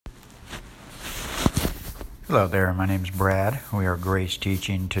Hello there, my name's Brad. We are Grace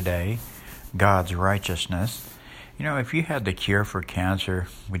teaching today God's righteousness. You know, if you had the cure for cancer,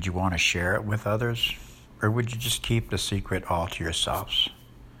 would you want to share it with others? Or would you just keep the secret all to yourselves?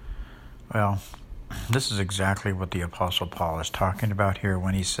 Well, this is exactly what the Apostle Paul is talking about here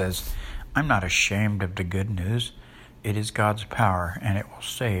when he says, I'm not ashamed of the good news. It is God's power, and it will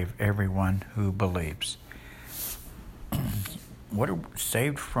save everyone who believes.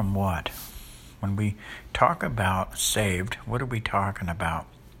 Saved from what? When we talk about saved, what are we talking about?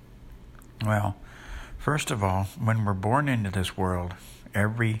 Well, first of all, when we're born into this world,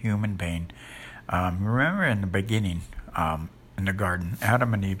 every human being, remember in the beginning, in the garden,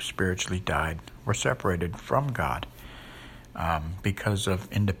 Adam and Eve spiritually died, were separated from God because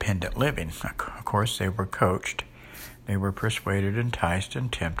of independent living. Of course, they were coached. They were persuaded, enticed,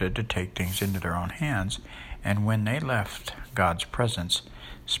 and tempted to take things into their own hands. And when they left God's presence,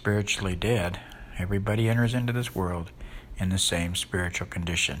 spiritually dead, everybody enters into this world in the same spiritual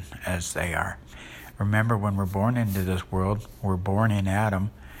condition as they are. Remember, when we're born into this world, we're born in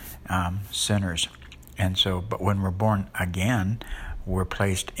Adam, sinners. And so, but when we're born again, we're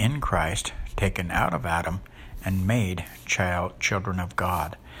placed in Christ, taken out of Adam, and made children of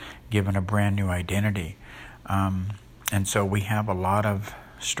God, given a brand new identity. And so we have a lot of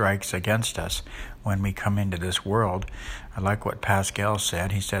strikes against us when we come into this world. I like what Pascal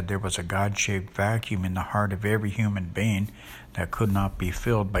said. He said there was a God-shaped vacuum in the heart of every human being that could not be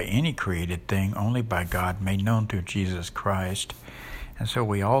filled by any created thing, only by God, made known through Jesus Christ. And so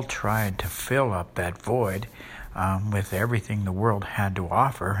we all tried to fill up that void with everything the world had to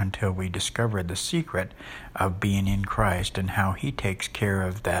offer until we discovered the secret of being in Christ and how He takes care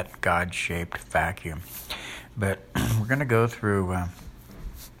of that God-shaped vacuum. But we're going to go through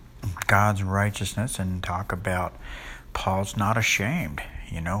God's righteousness and talk about Paul's not ashamed.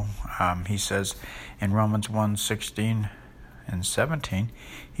 He says in Romans 1:16 and 17,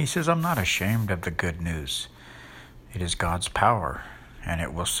 he says, I'm not ashamed of the good news. It is God's power, and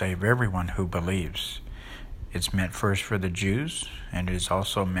it will save everyone who believes. It's meant first for the Jews, and it is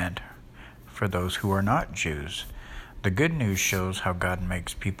also meant for those who are not Jews. The good news shows how God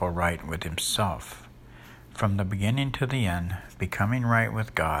makes people right with Himself. From the beginning to the end, becoming right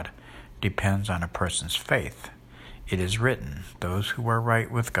with God depends on a person's faith. It is written, those who are right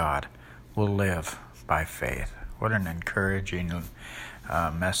with God will live by faith. What an encouraging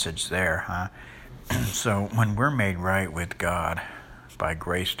message there, huh? So when we're made right with God by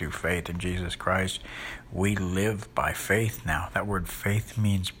grace through faith in Jesus Christ, we live by faith now. That word faith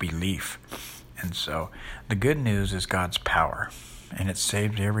means belief. And so the good news is God's power, and it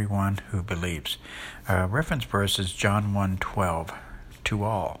saves everyone who believes. Reference verse is John 1:12. To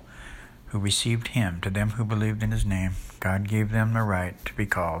all who received Him, to them who believed in His name, God gave them the right to be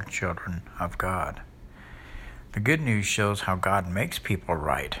called children of God. The good news shows how God makes people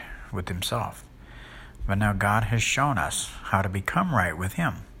right with Himself. But now God has shown us how to become right with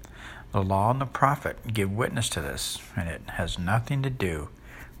Him. The law and the prophet give witness to this, and it has nothing to do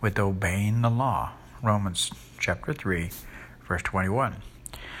with obeying the law. Romans chapter 3, verse 21.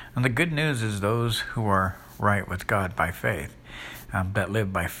 And the good news is those who are right with God by faith, that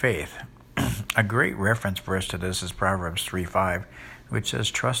live by faith. A great reference verse to this is Proverbs 3:5, which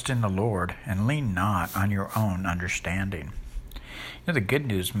says, trust in the Lord and lean not on your own understanding. The good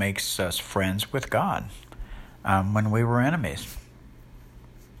news makes us friends with God when we were enemies.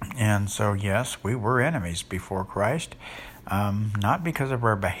 And so, yes, we were enemies before Christ, not because of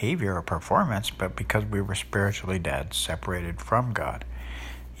our behavior or performance, but because we were spiritually dead, separated from God.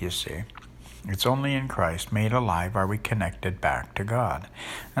 You see, it's only in Christ, made alive, are we connected back to God.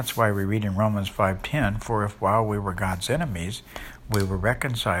 That's why we read in Romans 5:10, for if while we were God's enemies, we were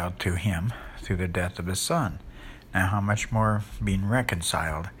reconciled to Him through the death of His Son, now how much more, being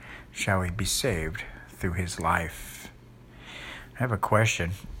reconciled, shall we be saved through His life? I have a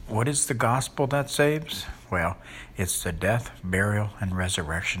question. What is the gospel that saves? Well, it's the death, burial, and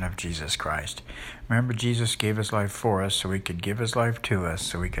resurrection of Jesus Christ. Remember, Jesus gave His life for us so He could give His life to us,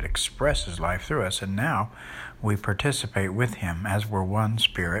 so He could express His life through us, and now we participate with Him as we're one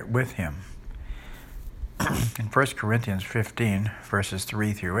spirit with Him. In 1 Corinthians 15, verses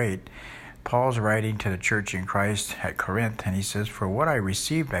 3 through 8, Paul's writing to the church in Christ at Corinth, and he says, for what I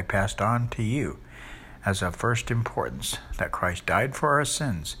received I passed on to you as of first importance, that Christ died for our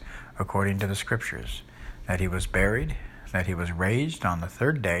sins according to the Scriptures, that He was buried, that He was raised on the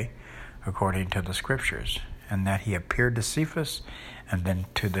third day according to the Scriptures, and that He appeared to Cephas and then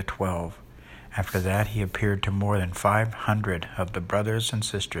to the 12. After that He appeared to more than 500 of the brothers and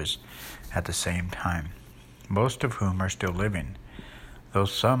sisters at the same time, most of whom are still living, though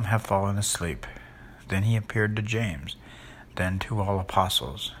some have fallen asleep. Then he appeared to James, then to all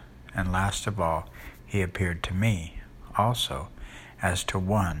apostles, and last of all, he appeared to me also, as to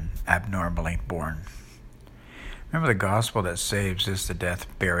one abnormally born. Remember, the gospel that saves is the death,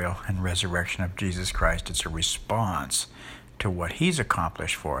 burial, and resurrection of Jesus Christ. It's a response to what he's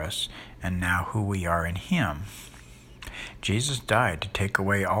accomplished for us, and now who we are in him. Jesus died to take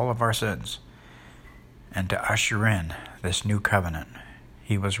away all of our sins and to usher in this new covenant.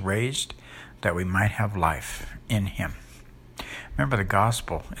 He was raised that we might have life in him. Remember, the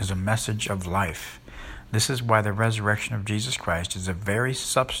gospel is a message of life. This is why the resurrection of Jesus Christ is the very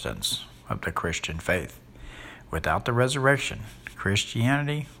substance of the Christian faith. Without the resurrection,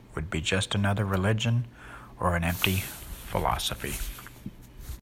 Christianity would be just another religion or an empty philosophy.